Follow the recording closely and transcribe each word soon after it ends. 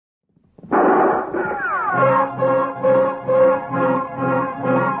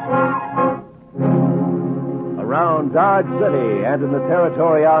In Dodge City and in the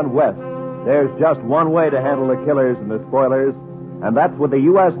territory on West, there's just one way to handle the killers and the spoilers, and that's with the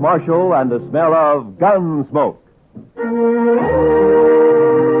U.S. Marshal and the smell of Gunsmoke.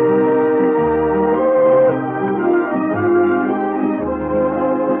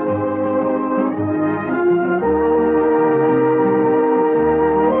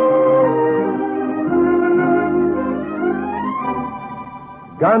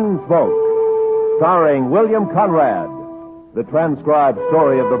 Gunsmoke, starring William Conrad, the transcribed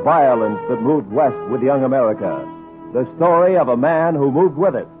story of the violence that moved west with young America, the story of a man who moved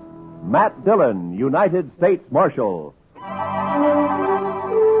with it, Matt Dillon, United States Marshal.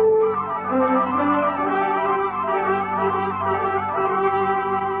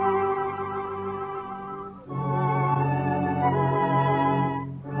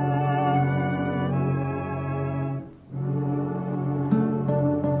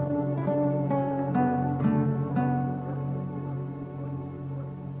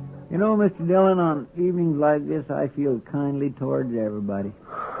 You know, Mr. Dillon, on evenings like this, I feel kindly towards everybody.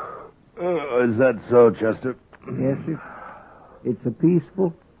 Is that so, Chester? Yes, sir. It's a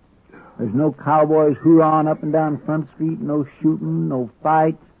peaceful. There's no cowboys hoorahing up and down Front Street, no shooting, no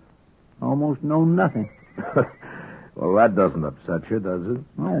fights, almost no nothing. Well, that doesn't upset you, does it?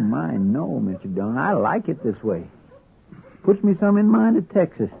 Oh, my, no, Mr. Dillon. I like it this way. Puts me some in mind of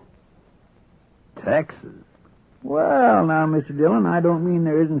Texas. Texas? Well, now, Mr. Dillon, I don't mean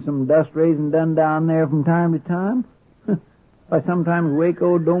there isn't some dust raising done down there from time to time. Why, sometimes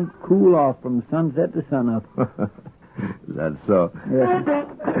Waco don't cool off from sunset to sunup. Is that so? Yes.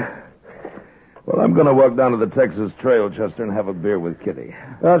 Well, I'm going to walk down to the Texas Trail, Chester, and have a beer with Kitty.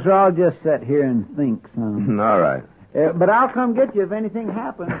 Well, sir, I'll just sit here and think some. All right. But I'll come get you if anything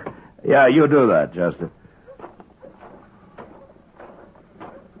happens. Yeah, you do that, Chester.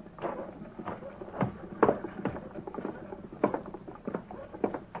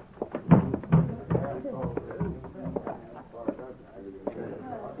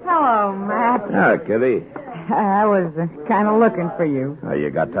 Hello, Matt. Ah, Kitty. I was kind of looking for you. You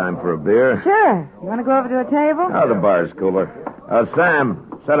got time for a beer? Sure. You want to go over to a table? Oh, the bar's cooler.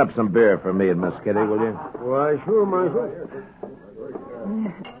 Sam, set up some beer for me and Miss Kitty, will you? Why, sure, Marshal.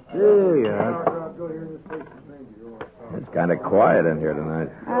 There you are. It's kind of quiet in here tonight.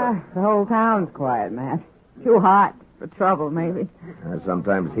 The whole town's quiet, Matt. Too hot for trouble, maybe.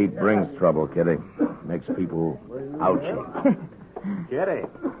 Sometimes heat brings trouble, Kitty. Makes people ouchy. Kitty,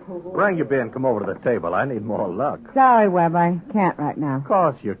 bring your beer and come over to the table. I need more luck. Sorry, Webb. I can't right now. Of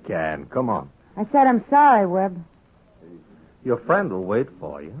course you can. Come on. I said I'm sorry, Webb. Your friend will wait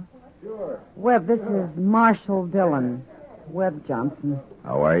for you. Webb, this is Marshal Dillon. Webb Johnson.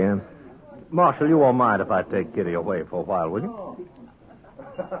 How are you? Marshal, you won't mind if I take Kitty away for a while, will you?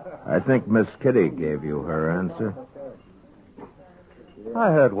 I think Miss Kitty gave you her answer. I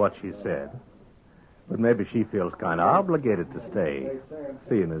heard what she said. But maybe she feels kind of obligated to stay,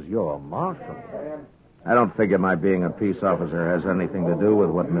 seeing as you're a marshal. I don't figure my being a peace officer has anything to do with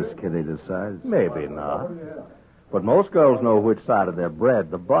what Miss Kitty decides. Maybe not. But most girls know which side of their bread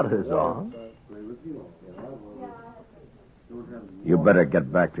the butter's on. You better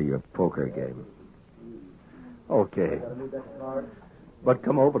get back to your poker game. Okay. But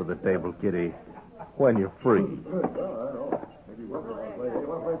come over to the table, Kitty, when you're free.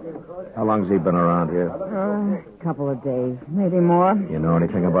 How long's he been around here? A couple of days, maybe more. You know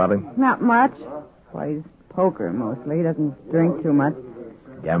anything about him? Not much. Plays poker mostly. He doesn't drink too much.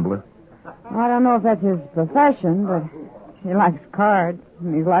 Gambler? I don't know if that's his profession, but he likes cards,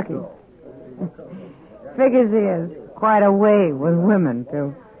 and he's lucky. Figures he has quite a way with women,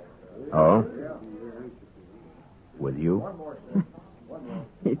 too. Oh? With you?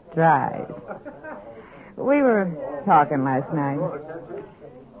 He tries. We were talking last night.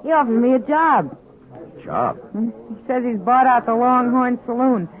 He offered me a job. Job? He says he's bought out the Longhorn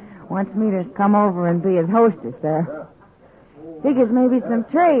Saloon. Wants me to come over and be his hostess there. Figures maybe some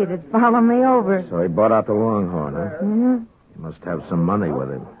trade would follow me over. So he bought out the Longhorn, huh? Mm-hmm. He must have some money with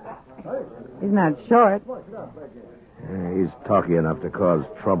him. He's not short. Yeah, he's talky enough to cause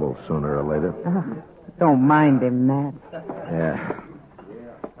trouble sooner or later. Don't mind him, Matt. Yeah.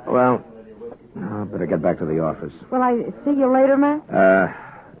 Well, I better get back to the office. Will I see you later, Matt?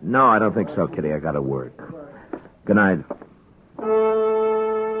 No, I don't think so, Kitty. I gotta work. Good night.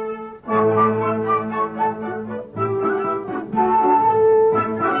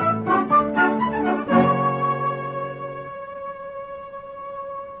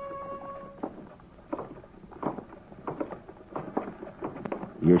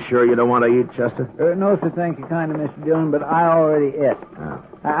 You sure you don't want to eat, Chester? No, sir, thank you kindly, Mr. Dillon, but I already ate. Oh.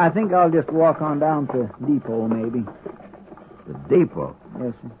 I think I'll just walk on down to the depot, maybe. The depot?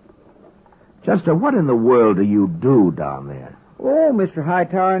 Yes, sir. Chester, what in the world do you do down there? Oh, Mr.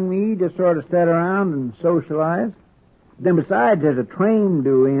 Hightower and me just sort of sit around and socialize. Then besides, there's a train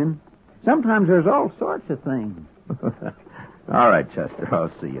due in. Sometimes there's all sorts of things. All right, Chester,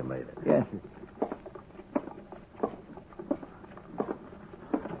 I'll see you later. Yes, sir.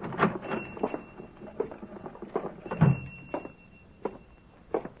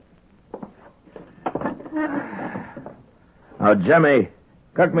 Now, Jimmy,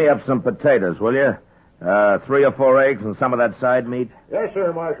 cook me up some potatoes, will you? 3 or 4 eggs and some of that side meat. Yes,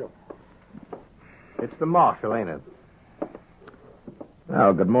 sir, Marshal. It's the marshal, ain't it?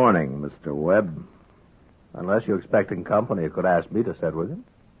 Well, good morning, Mr. Webb. Unless you're expecting company, you could ask me to sit with you.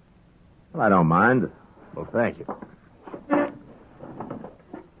 Well, I don't mind. Well, thank you.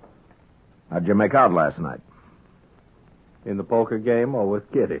 How'd you make out last night? In the poker game or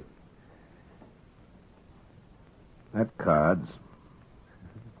with Kitty? At cards.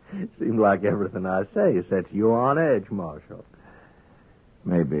 Seems like everything I say sets you on edge, Marshal.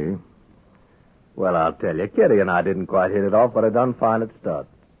 Maybe. Well, I'll tell you, Kitty and I didn't quite hit it off, but I done fine at start.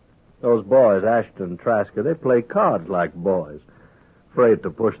 Those boys, Ashton and Trasker, they play cards like boys. Afraid to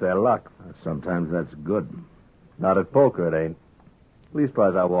push their luck. Sometimes that's good. Not at poker, it ain't.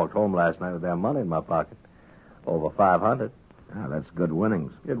 Leastwise, I walked home last night with their money in my pocket. Over 500. Ah, that's good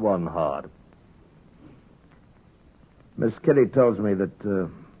winnings. It wasn't hard. Miss Kitty tells me that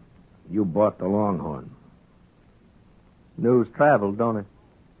you bought the Longhorn. News traveled, don't it?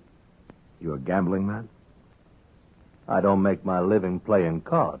 You a gambling man? I don't make my living playing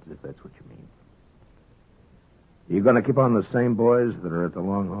cards, if that's what you mean. You going to keep on the same boys that are at the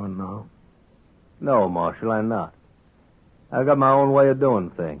Longhorn now? No, Marshal, I'm not. I've got my own way of doing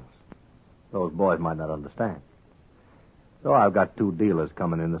things. Those boys might not understand. So I've got 2 dealers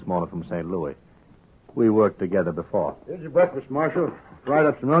coming in this morning from St. Louis. We worked together before. Here's your breakfast, Marshal. Fried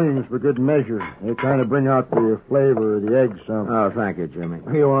up some onions for good measure. They kind of bring out the flavor of the eggs some. Oh, thank you, Jimmy.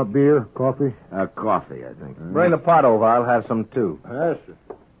 You want beer, coffee? Coffee, I think. Bring the pot over. I'll have some, too. Yes,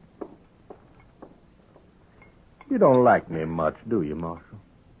 sir. You don't like me much, do you, Marshal?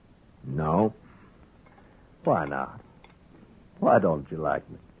 No. Why not? Why don't you like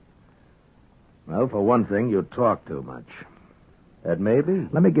me? Well, for one thing, you talk too much. That may be.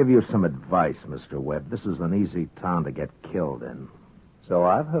 Let me give you some advice, Mr. Webb. This is an easy town to get killed in. So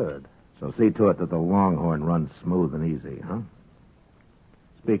I've heard. So see to it that the Longhorn runs smooth and easy, huh?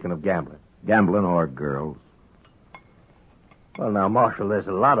 Speaking of gambling. Gambling or girls. Well, now, Marshal, there's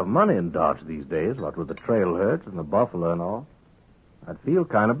a lot of money in Dodge these days, what with the trail herds and the buffalo and all. I'd feel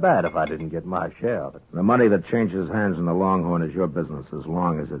kind of bad if I didn't get my share of it. The money that changes hands in the Longhorn is your business as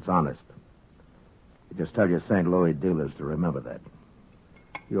long as it's honest. You just tell your St. Louis dealers to remember that.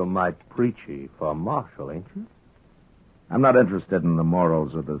 You're mighty preachy for a marshal, ain't you? I'm not interested in the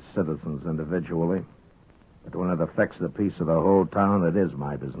morals of the citizens individually. But when it affects the peace of the whole town, it is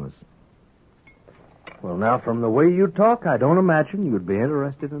my business. Well, now, from the way you talk, I don't imagine you'd be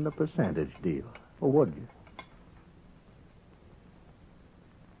interested in a percentage deal. Or would you?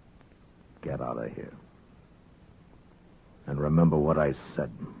 Get out of here. And remember what I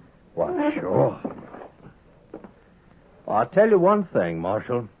said. Why, sure. I'll tell you one thing,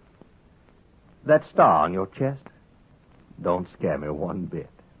 Marshal. That star on your chest don't scare me one bit.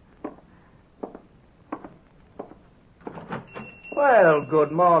 Well,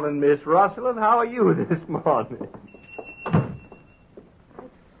 good morning, Miss Russell, and how are you this morning? I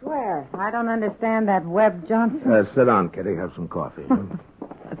swear, I don't understand that Webb Johnson. Sit down, Kitty. Have some coffee.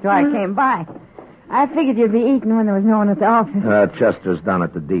 That's why I came by. I figured you'd be eating when there was no one at the office. Chester's down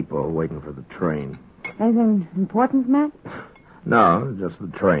at the depot waiting for the train. Anything important, Matt? No, just the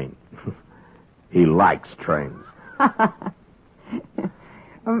train. He likes trains.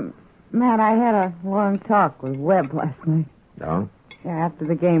 Matt, I had a long talk with Webb last night. No? Yeah, after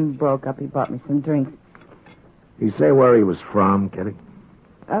the game broke up, he bought me some drinks. He say where he was from, Kitty?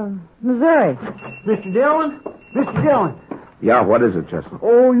 Missouri. Mr. Dillon? Mr. Dillon. Yeah, what is it, Chester?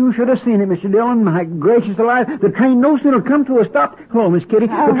 Oh, you should have seen it, Mr. Dillon. My gracious alive. The train no sooner come to a stop. Hello, Miss Kitty.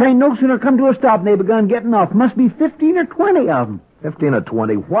 The train no sooner come to a stop and they begun getting off. Must be 15 or 20 of them. 15 or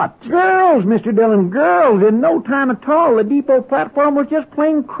 20 what? Girls, Mr. Dillon, girls. In no time at all. The depot platform was just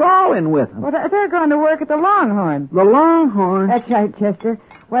plain crawling with them. Well, they're going to work at the Longhorn. The Longhorn? That's right, Chester.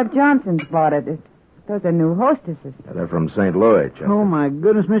 Webb Johnson's bought it. Those are new hostesses. They're from St. Louis, Chester. Oh, my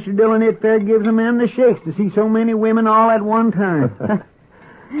goodness, Mr. Dillon, it fair gives a man the shakes to see so many women all at one time.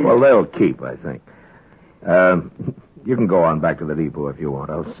 Well, they'll keep, I think. You can go on back to the depot if you want.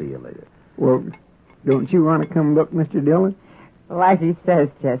 I'll see you later. Well, don't you want to come look, Mr. Dillon? Like he says,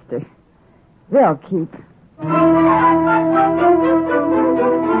 Chester. They'll keep.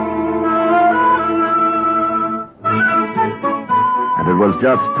 And it was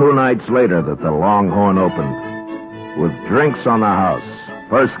just 2 nights later that the Longhorn opened, with drinks on the house,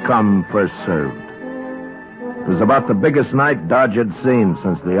 first come, first served. It was about the biggest night Dodge had seen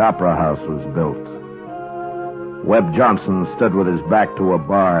since the Opera House was built. Webb Johnson stood with his back to a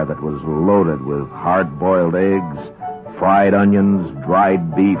bar that was loaded with hard-boiled eggs, fried onions,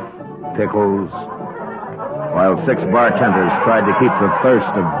 dried beef, pickles, while 6 bartenders tried to keep the thirst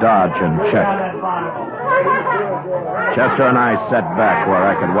of Dodge in check. Chester and I sat back where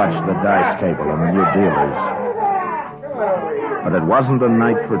I could watch the dice table and the new dealers. But it wasn't a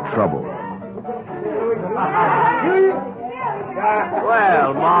night for trouble.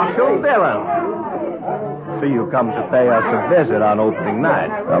 Well, Marshal Dillon. See you come to pay us a visit on opening night.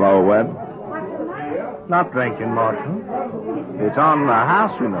 Hello, Webb. Not drinking, Marshal. It's on the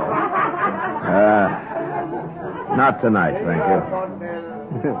house, you know. Not tonight, thank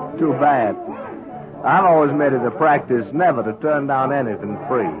you. Too bad. I've always made it a practice never to turn down anything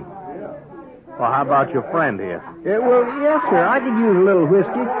free. Well, how about your friend here? Well, yes, sir. I could use a little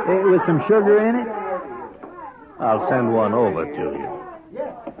whiskey with some sugar in it. I'll send one over to you.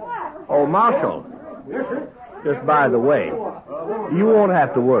 Oh, Marshal. Just by the way, you won't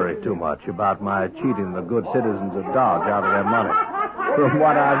have to worry too much about my cheating the good citizens of Dodge out of their money. From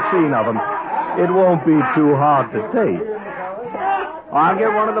what I've seen of them, it won't be too hard to take. I'll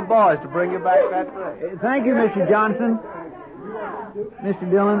get one of the boys to bring you back that tray. Thank you, Mr. Johnson. Mr.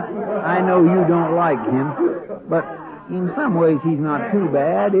 Dillon, I know you don't like him, but in some ways he's not too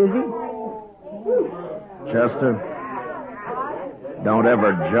bad, is he? Chester, don't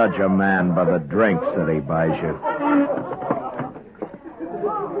ever judge a man by the drinks that he buys you.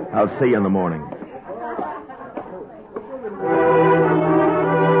 I'll see you in the morning.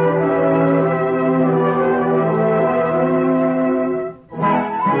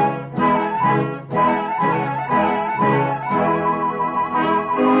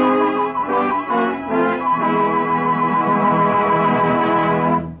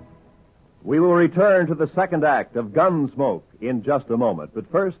 We will return to the second act of Gunsmoke in just a moment. But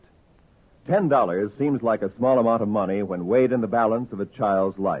first, $10 seems like a small amount of money when weighed in the balance of a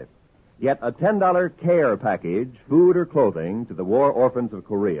child's life. Yet a $10 care package, food or clothing, to the war orphans of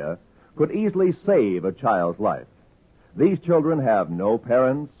Korea could easily save a child's life. These children have no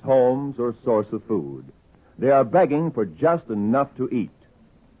parents, homes, or source of food. They are begging for just enough to eat.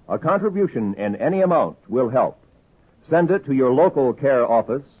 A contribution in any amount will help. Send it to your local care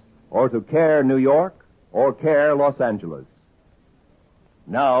office, or to Care New York, or Care Los Angeles.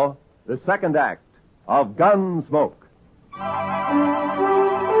 Now, the second act of Gunsmoke.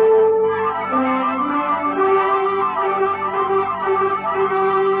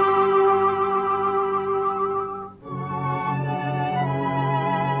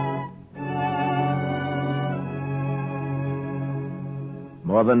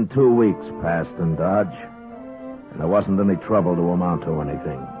 More than 2 weeks passed in Dodge, and there wasn't any trouble to amount to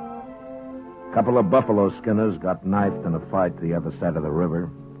anything. A couple of buffalo skinners got knifed in a fight the other side of the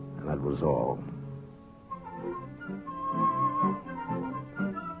river, and that was all.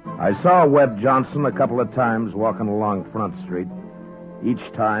 I saw Webb Johnson a couple of times walking along Front Street,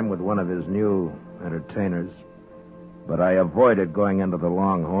 each time with one of his new entertainers, but I avoided going into the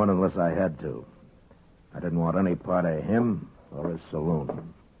Longhorn unless I had to. I didn't want any part of him or his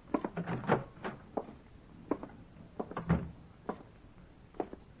saloon.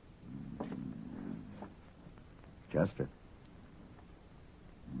 Chester.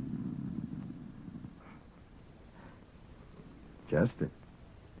 Chester.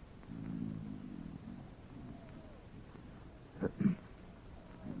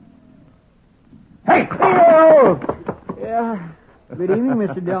 Hey! Oh! Yeah. Good evening,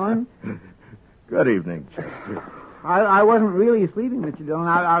 Mr. Dillon. Good evening, Chester. I wasn't really sleeping, Mr. Dillon.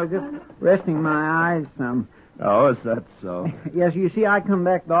 I was just resting my eyes some. Oh, is that so? Yes, you see, I come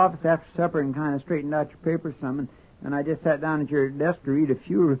back to the office after supper and kind of straightened out your papers some, and I just sat down at your desk to read a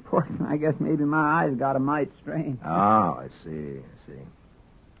few reports, and I guess maybe my eyes got a mite strained. Oh, I see.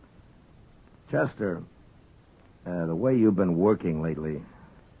 Chester, the way you've been working lately,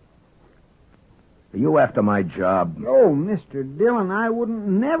 are you after my job? Oh, Mr. Dillon, I wouldn't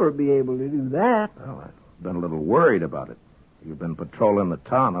never be able to do that. Well, I've been a little worried about it. You've been patrolling the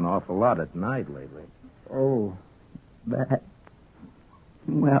town an awful lot at night lately. Oh, that.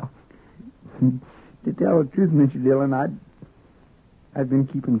 Well, to tell the truth, Mr. Dillon, I've been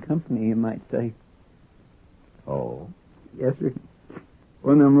keeping company, you might say. Oh? Yes, sir.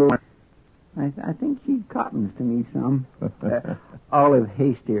 One of them little... I think she cottons to me some. Olive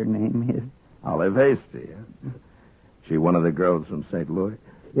Hasty, her name is. Olive Hasty, huh? She one of the girls from St. Louis?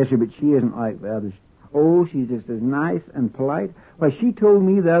 Yes, sir, but she isn't like the others. Oh, she's just as nice and polite. Why, she told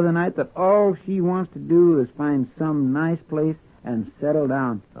me the other night that all she wants to do is find some nice place and settle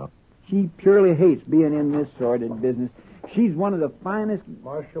down. Oh. She purely hates being in this sordid business. She's one of the finest...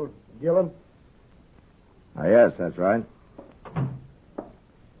 Marshal Gillen, Yes, that's right.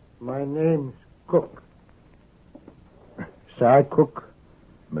 my name's Cook. Side Cook.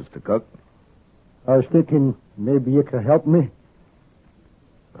 Mr. Cook? I was thinking maybe you could help me.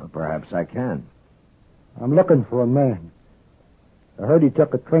 Well, perhaps I can. I'm looking for a man. I heard he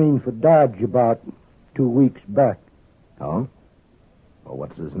took a train for Dodge about 2 weeks back. Oh? Well,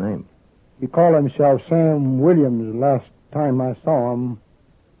 what's his name? He called himself Sam Williams last time I saw him.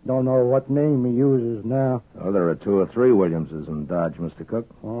 Don't know what name he uses now. Oh, there are 2 or 3 Williamses in Dodge, Mr. Cook.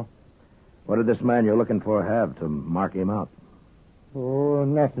 Oh? What did this man you're looking for have to mark him out? Oh,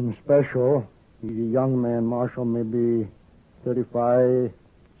 nothing special. He's a young man, Marshal, maybe 35,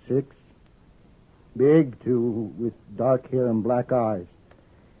 6. Big, too, with dark hair and black eyes.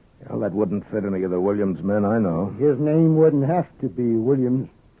 Well, that wouldn't fit any of the Williams men I know. His name wouldn't have to be Williams.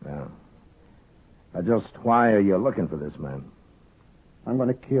 Yeah. Just why are you looking for this man? I'm going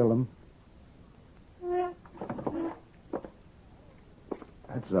to kill him.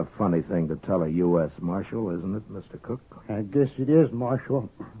 That's a funny thing to tell a U.S. Marshal, isn't it, Mr. Cook? I guess it is, Marshal,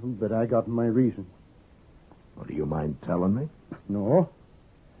 but I got my reasons. Well, do you mind telling me? No.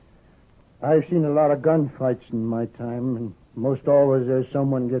 I've seen a lot of gunfights in my time, and most always there's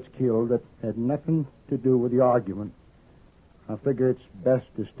someone gets killed that had nothing to do with the argument. I figure it's best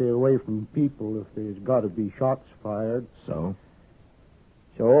to stay away from people if there's got to be shots fired. So?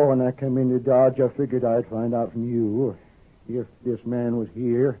 So when I came into Dodge, I figured I'd find out from you if this man was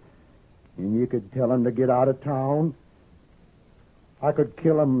here, and you could tell him to get out of town. I could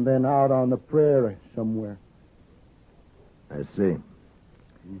kill him then out on the prairie somewhere. I see.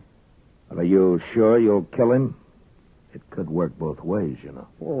 Well, are you sure you'll kill him? It could work both ways, you know.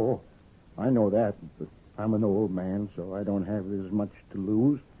 Oh, I know that, but I'm an old man, so I don't have as much to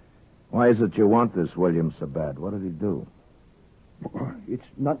lose. Why is it you want this Williams so bad? What did he do? It's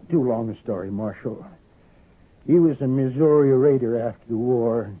not too long a story, Marshal. He was a Missouri raider after the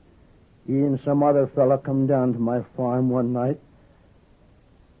war. He and some other fella come down to my farm one night.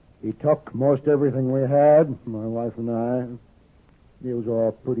 He took most everything we had, my wife and I. He was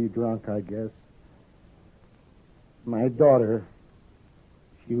all pretty drunk, I guess. My daughter,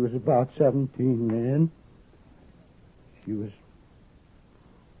 she was about 17 then.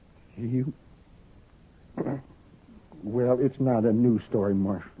 Well, it's not a new story,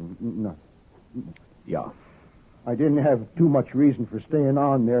 Marshal. No. Yeah. I didn't have too much reason for staying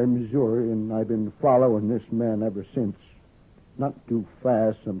on there in Missouri, and I've been following this man ever since. Not too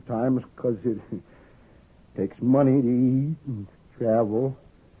fast sometimes, because it takes money to eat and travel.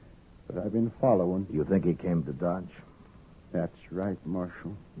 But I've been following. You think he came to Dodge? That's right,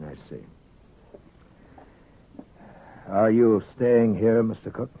 Marshal. I see. Are you staying here,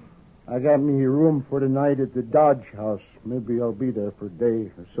 Mr. Cook? I got me a room for tonight at the Dodge house. Maybe I'll be there for a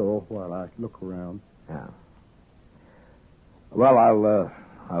day or so while I look around. Yeah. Well,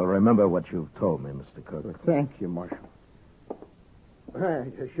 I'll remember what you've told me, Mr. Cook. Well, thank you, Marshal. I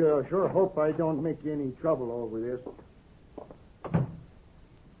sure hope I don't make you any trouble over this.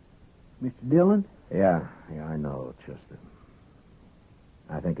 Mr. Dillon? Yeah, I know, Chester.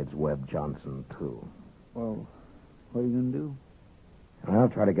 I think it's Webb Johnson, too. Well, what are you going to do? I'll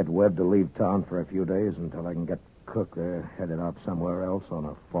try to get Webb to leave town for a few days until I can get Cook there headed out somewhere else on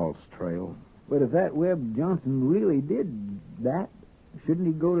a false trail. But if that Webb Johnson really did that, shouldn't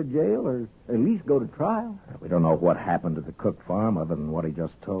he go to jail or at least go to trial? We don't know what happened to the Cook farm other than what he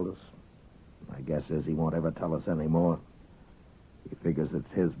just told us. My guess is he won't ever tell us any more. He figures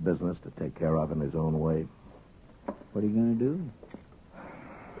it's his business to take care of in his own way. What are you going to do?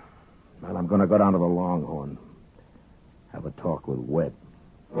 Well, I'm going to go down to the Longhorn. Have a talk with Webb.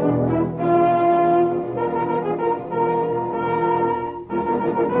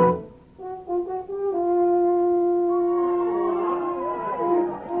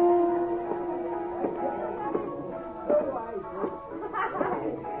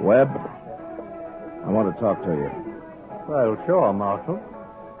 Webb, I want to talk to you. Well, sure, Marshal.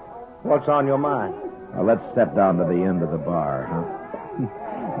 What's on your mind? Now, let's step down to the end of the bar, huh?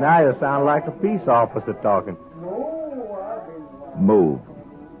 Now you sound like a peace officer talking. Move.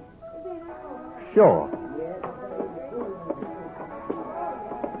 Sure.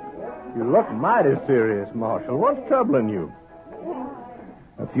 You look mighty serious, Marshal. What's troubling you?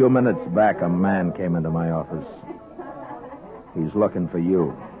 A few minutes back, a man came into my office. He's looking for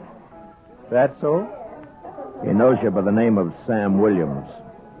you. That so? He knows you by the name of Sam Williams.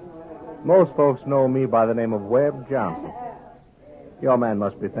 Most folks know me by the name of Webb Johnson. Your man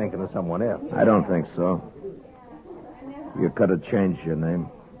must be thinking of someone else. I don't think so. You could have changed your name.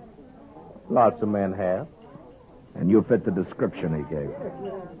 Lots of men have. And you fit the description he gave.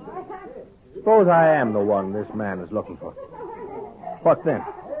 Suppose I am the one this man is looking for. What then?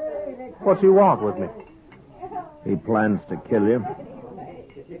 What's he want with me? He plans to kill you.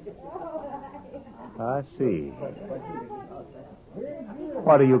 I see.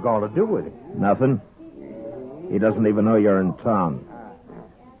 What are you going to do with him? Nothing. He doesn't even know you're in town.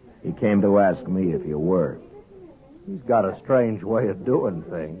 He came to ask me if you were. He's got a strange way of doing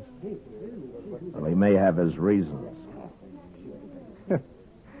things. Well, he may have his reasons.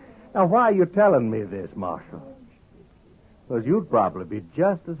 Now, why are you telling me this, Marshal? Because you'd probably be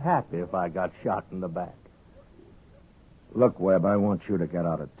just as happy if I got shot in the back. Look, Webb, I want you to get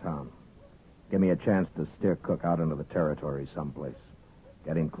out of town. Give me a chance to steer Cook out into the territory someplace.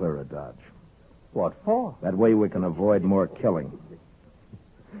 Get him clear of Dodge. What for? That way we can avoid more killing.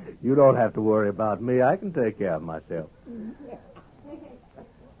 You don't have to worry about me. I can take care of myself.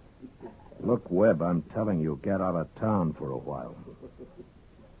 Look, Webb, I'm telling you, get out of town for a while.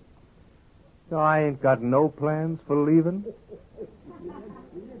 So I ain't got no plans for leaving?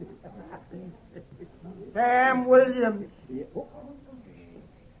 Sam Williams.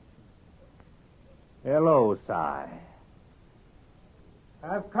 Hello, Si.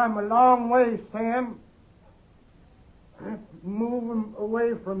 I've come a long way, Sam. Move him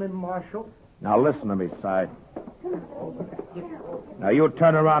away from him, Marshal. Now listen to me, Si. Now you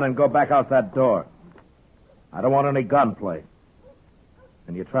turn around and go back out that door. I don't want any gunplay.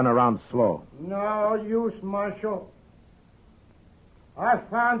 And you turn around slow. No use, Marshal. I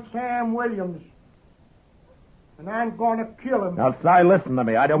found Sam Williams. And I'm going to kill him. Now, Si, listen to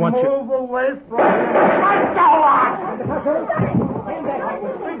me. I don't want you... Move away from him.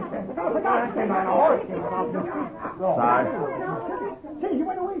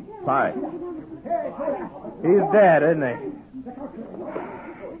 Si. He's dead, isn't he?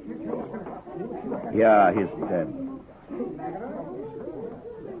 Yeah, he's dead.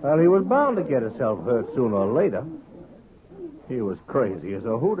 Well, he was bound to get himself hurt sooner or later. He was crazy as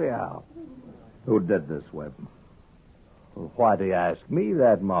a hooty owl. Who did this, Webb? Well, why do you ask me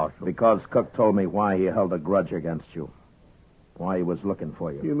that, Marshal? Because Cook told me why he held a grudge against you. Why he was looking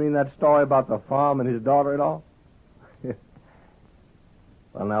for you. You mean that story about the farm and his daughter-in-law?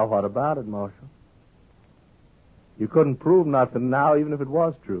 Well, now, what about it, Marshal? You couldn't prove nothing now, even if it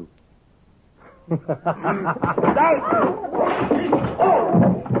was true.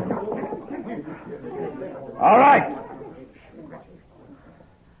 All right.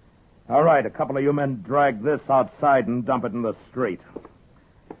 All right, a couple of you men drag this outside and dump it in the street.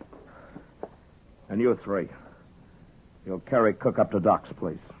 And you three, you'll carry Cook up to Doc's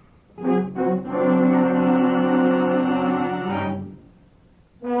place.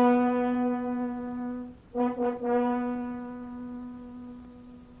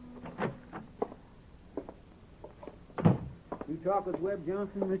 You talk with Webb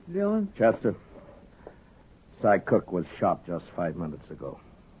Johnson, Mr. Dillon? Chester, Cy Cook was shot just 5 minutes ago.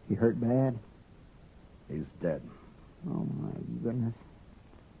 He hurt bad? He's dead. Oh, my goodness.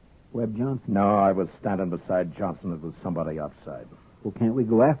 Webb Johnson? No, I was standing beside Johnson. It was somebody outside. Well, can't we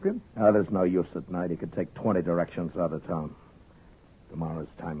go after him? There's no use at night. He could take 20 directions out of town. Tomorrow's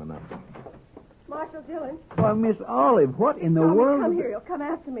time enough. Marshal Dillon. Why, Miss Olive, what in the Tell me, world? come here. You'll come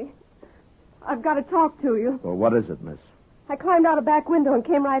after me. I've got to talk to you. Well, what is it, miss? I climbed out a back window and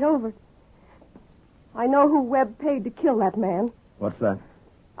came right over. I know who Webb paid to kill that man. What's that?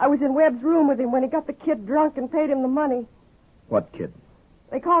 I was in Webb's room with him when he got the kid drunk and paid him the money. What kid?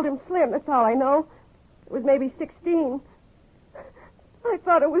 They called him Slim, that's all I know. It was maybe 16. I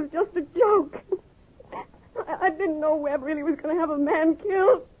thought it was just a joke. I didn't know Webb really was going to have a man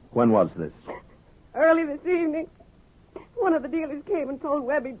killed. When was this? Early this evening, one of the dealers came and told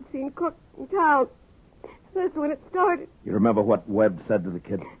Webb he'd seen Cook in town. That's when it started. You remember what Webb said to the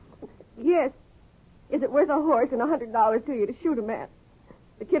kid? Yes. Is it worth a horse and $100 to you to shoot a man?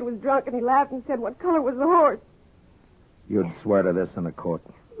 The kid was drunk and he laughed and said, what color was the horse? You'd swear to this in a court.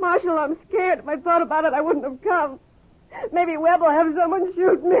 Marshal, I'm scared. If I thought about it, I wouldn't have come. Maybe Webb will have someone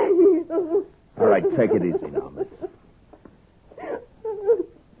shoot me. All right, take it easy now, miss.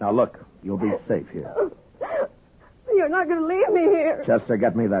 Now, look, you'll be safe here. You're not going to leave me here. Chester,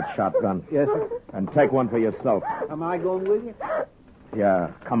 get me that shotgun. Yes, sir. And take one for yourself. Am I going with you?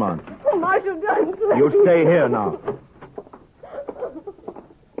 Yeah, come on. Oh, Marshal Dillon, please. You stay here now.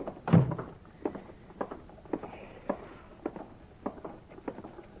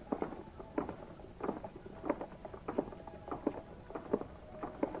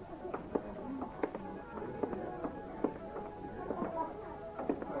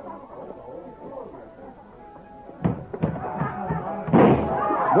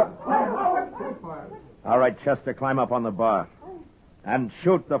 All right, Chester, climb up on the bar. And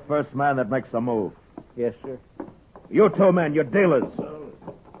shoot the first man that makes a move. Yes, sir. You two men, you're dealers.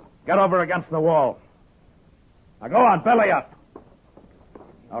 Get over against the wall. Now go on, belly up.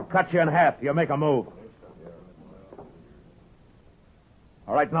 I'll cut you in half. You make a move.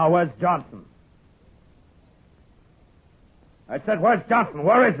 All right, now where's Johnson? I said, where's Johnson?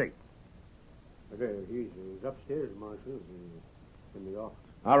 Where is he? He's upstairs, Marshal, in the office.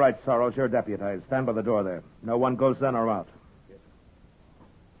 All right, Sorrells, you're deputized. Stand by the door there. No one goes in or out.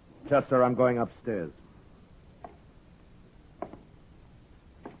 Chester, I'm going upstairs.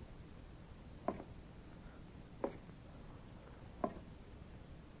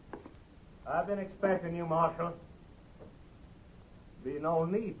 I've been expecting you, Marshal. Be no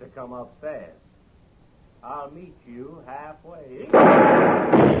need to come upstairs. I'll meet you halfway.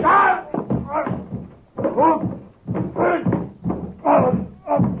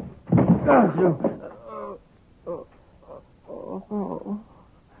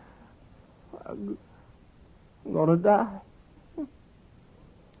 I'm gonna die.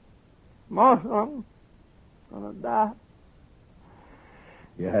 Marshal, I'm gonna die.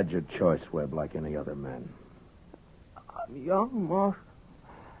 You had your choice, Webb, like any other man. I'm young, Marshal.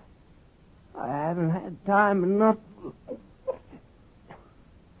 I haven't had time enough.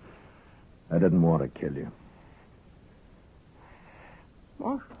 I didn't want to kill you.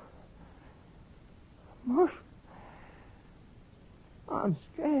 Marshal, I'm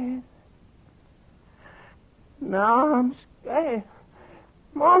scared. Now I'm scared.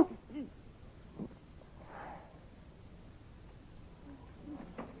 Marshal.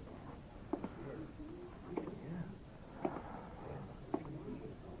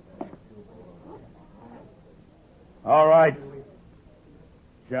 All right.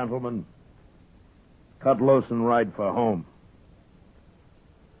 Gentlemen, cut loose and ride for home.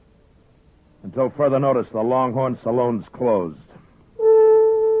 Until further notice, the Longhorn Saloon's closed.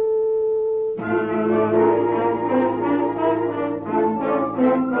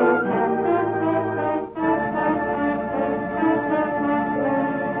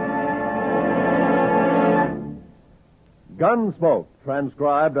 Gunsmoke,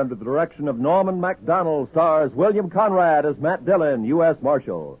 transcribed under the direction of Norman MacDonald, stars William Conrad as Matt Dillon, U.S.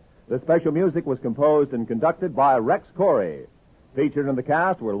 Marshal. The special music was composed and conducted by Rex Corey. Featured in the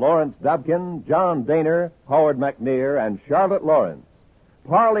cast were Lawrence Dobkin, John Daner, Howard McNear, and Charlotte Lawrence.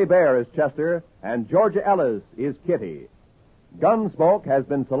 Parley Bear is Chester, and Georgia Ellis is Kitty. Gunsmoke has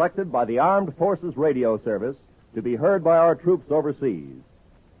been selected by the Armed Forces Radio Service to be heard by our troops overseas.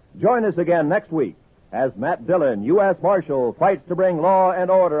 Join us again next week as Matt Dillon, U.S. Marshal, fights to bring law and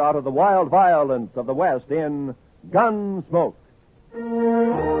order out of the wild violence of the West in Gunsmoke.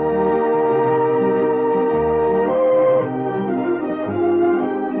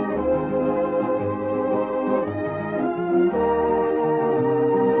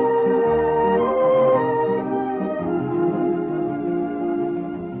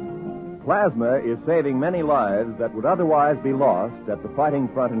 Plasma is saving many lives that would otherwise be lost at the fighting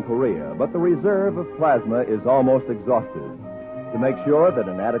front in Korea, but the reserve of plasma is almost exhausted. To make sure that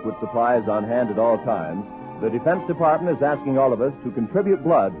an adequate supply is on hand at all times, the Defense Department is asking all of us to contribute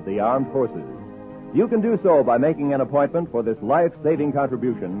blood to the armed forces. You can do so by making an appointment for this life-saving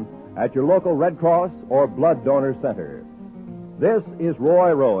contribution at your local Red Cross or Blood Donor Center. This is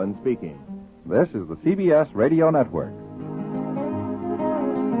Roy Rowan speaking. This is the CBS Radio Network.